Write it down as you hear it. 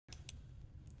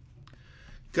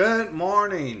Good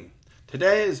morning.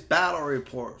 Today's battle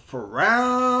report for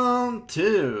round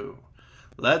 2.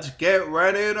 Let's get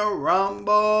ready to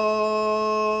rumble.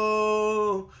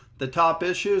 The top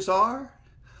issues are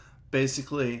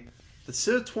basically the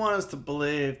suits want us to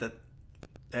believe that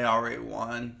they already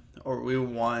won or we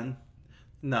won.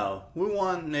 No, we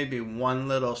won maybe one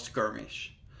little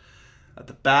skirmish.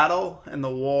 The battle and the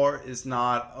war is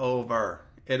not over.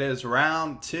 It is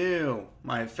round 2,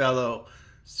 my fellow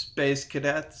space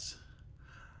cadets,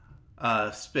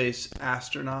 space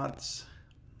astronauts,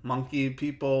 monkey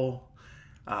people,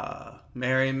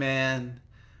 merry man,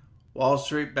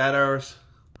 Wallstreet Betters,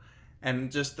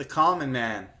 and just the common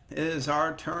man. It is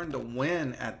our turn to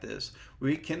win at this.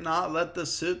 We cannot let the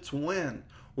suits win.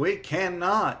 We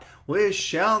cannot. We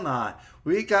shall not.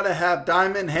 We gotta have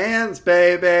diamond hands,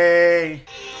 baby.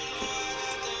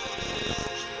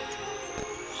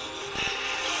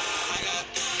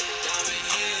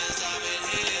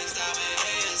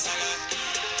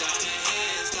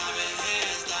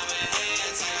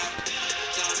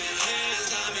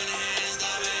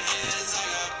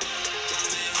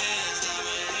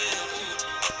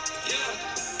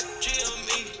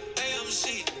 GME,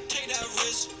 AMC, take that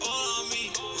risk all on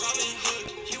me. Robin Hood,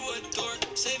 you a dork,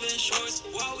 saving shorts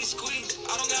while we squeeze.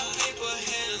 I don't got paper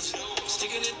hands,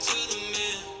 sticking it to the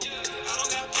man. I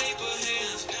don't got paper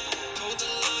hands, hold the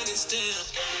line and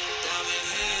stand. Diamond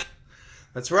hands.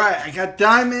 That's right. I got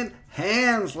diamond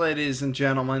hands, ladies and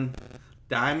gentlemen.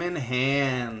 Diamond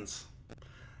hands.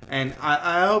 And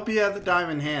I hope you have the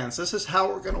diamond hands. This is how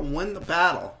we're going to win the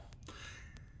battle.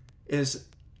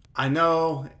 I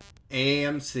know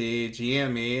AMC,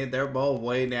 GME, they're both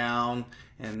way down,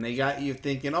 and they got you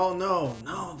thinking, oh no,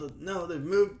 they've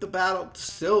moved the battle to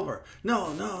silver.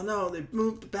 No, they've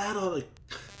moved the battle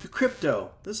to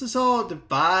crypto. This is all a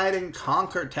divide and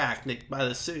conquer tactic by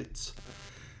the suits.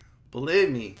 Believe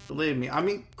me. I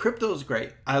mean, crypto's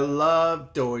great. I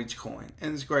love Dogecoin,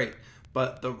 and it's great.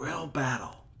 But the real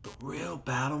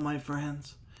battle, my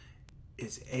friends,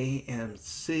 is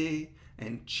AMC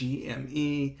and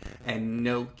GME and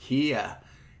Nokia.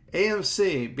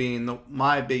 AMC being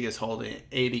my biggest holding at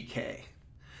 80K.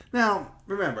 Now,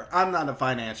 remember, I'm not a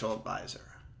financial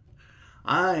advisor.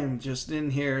 I'm just in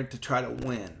here to try to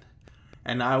win.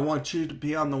 And I want you to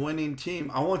be on the winning team.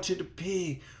 I want you to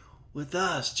be with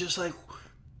us, just like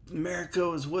America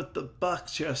was with the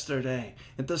Bucks yesterday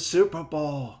at the Super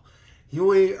Bowl.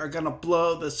 We are going to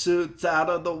blow the suits out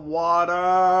of the water.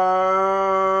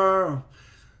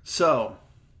 So,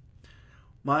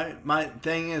 my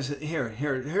thing is,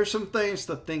 here's some things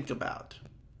to think about.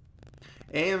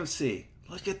 AMC,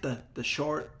 look at the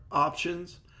short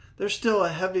options. There's still a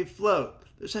heavy float.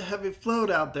 There's a heavy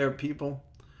float out there, people.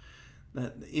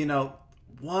 You know,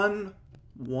 one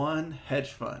hedge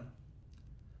fund.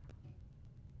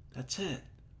 That's it.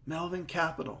 Melvin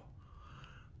Capital.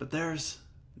 But there's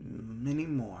many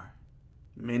more,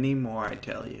 I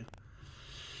tell you.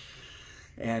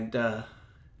 And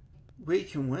we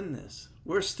can win this.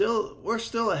 We're still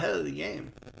ahead of the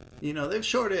game. You know, they've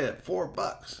shorted it at $4.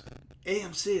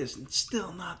 AMC is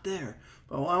still not there.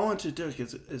 But what I want you to do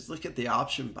is look at the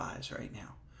option buys right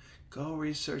now. Go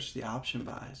research the option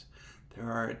buys. There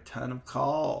are a ton of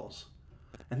calls.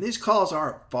 And these calls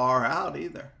aren't far out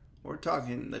either. We're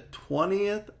talking the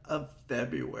 20th of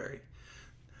February.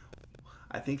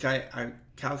 I think I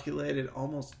calculated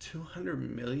almost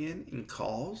 200 million in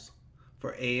calls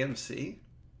for AMC.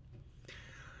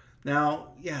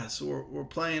 Now, yes, we're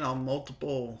playing on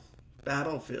multiple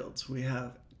battlefields. We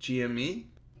have GME,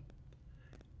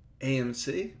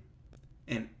 AMC,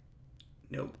 and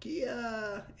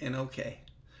Nokia, and NOK.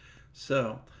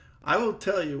 So I will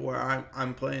tell you where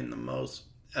I'm playing the most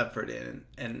effort in,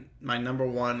 and my number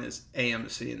 1 is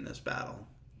AMC in this battle.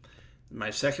 My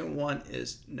second one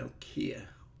is Nokia.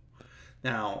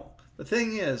 Now, the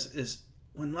thing is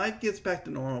when life gets back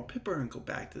to normal, people are going to go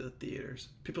back to the theaters.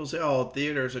 People say, oh,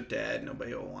 theaters are dead.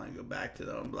 Nobody will want to go back to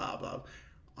them, blah, blah.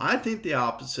 I think the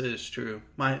opposite is true.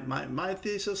 My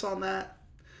thesis on that,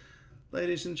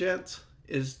 ladies and gents,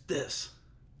 is this.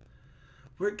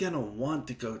 We're going to want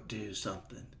to go do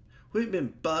something. We've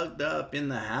been bugged up in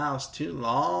the house too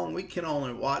long. We can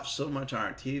only watch so much on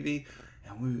our TV.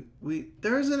 And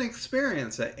there's an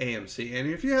experience at AMC. And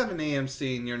if you have an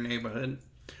AMC in your neighborhood,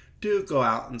 do go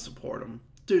out and support them.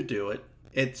 Do it.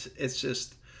 It's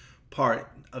just part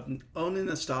of owning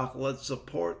the stock. Let's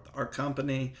support our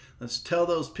company. Let's tell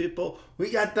those people,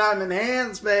 we got diamond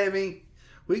hands, baby.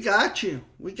 We got you.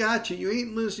 You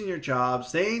ain't losing your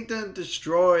jobs. They ain't gonna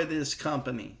destroy this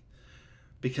company.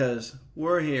 Because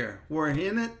we're here. We're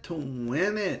in it to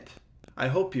win it. I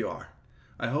hope you are.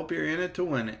 I hope you're in it to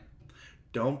win it.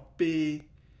 Don't be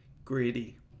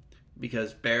greedy,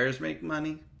 because bears make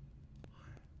money,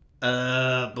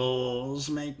 bulls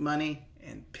make money,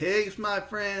 and pigs, my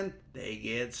friend, they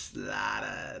get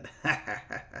slaughtered.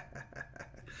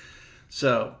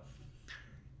 So,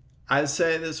 I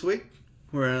say this week,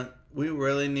 we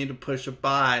really need to push the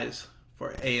buys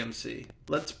for AMC.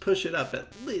 Let's push it up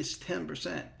at least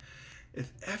 10%.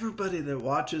 If everybody that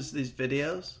watches these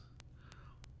videos,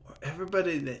 or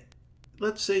everybody that,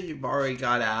 let's say you've already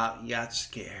got out, you got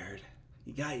scared,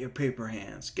 you got your paper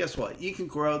hands. Guess what? You can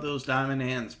grow those diamond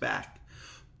hands back.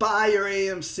 Buy your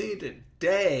AMC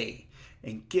today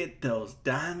and get those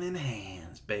diamond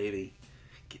hands, baby.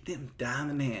 Get them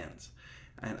diamond hands.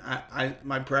 And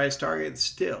my price target is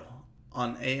still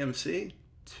on AMC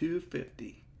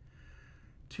 $250.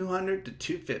 $200 to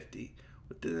 $250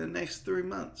 within the next 3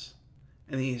 months.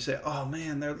 And then you say, oh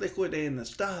man, they're liquidating the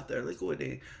stuff. They're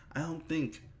liquidating. I don't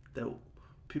think that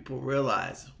people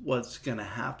realize what's going to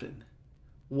happen.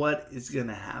 What is going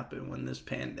to happen when this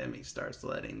pandemic starts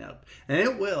letting up? And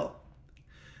it will.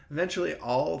 Eventually,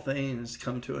 all things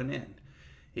come to an end.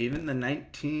 Even the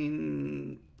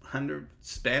 1900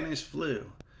 Spanish flu,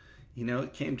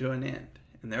 it came to an end.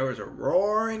 And there was a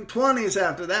roaring 20s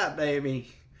after that,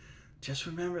 baby. Just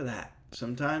remember that.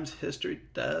 Sometimes history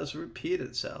does repeat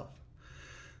itself.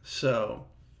 So,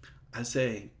 I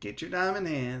say, get your diamond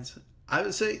hands. I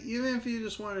would say, even if you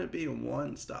just want to be in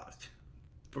one stock,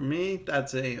 for me,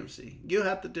 that's AMC. You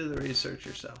have to do the research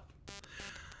yourself.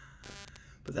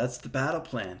 But that's the battle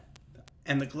plan.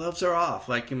 And the gloves are off,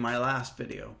 like in my last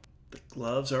video. The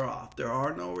gloves are off. There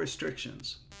are no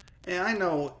restrictions. And I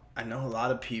know a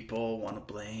lot of people want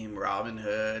to blame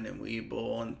Robinhood and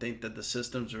Webull and think that the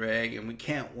system's rigged and we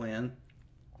can't win.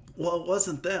 Well, it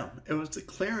wasn't them. It was the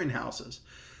clearinghouses.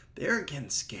 They're getting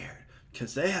scared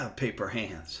because they have paper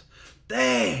hands.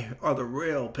 They are the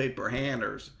real paper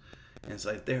handers. And it's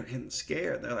like they're getting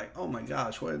scared. They're like, oh my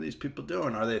gosh, what are these people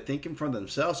doing? Are they thinking for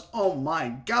themselves? Oh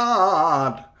my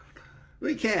God,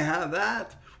 we can't have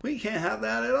that. We can't have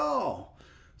that at all.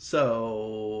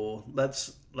 So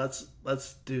let's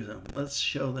do them. Let's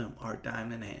show them our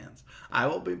diamond hands. I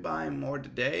will be buying more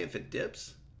today if it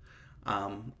dips.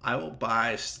 I will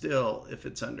buy still if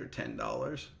it's under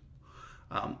 $10.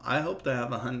 I hope to have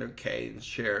 100K in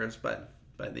shares by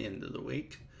the end of the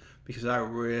week. Because I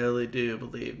really do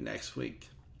believe next week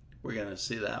we're going to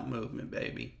see that movement,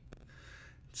 baby.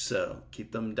 So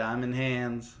keep them diamond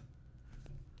hands.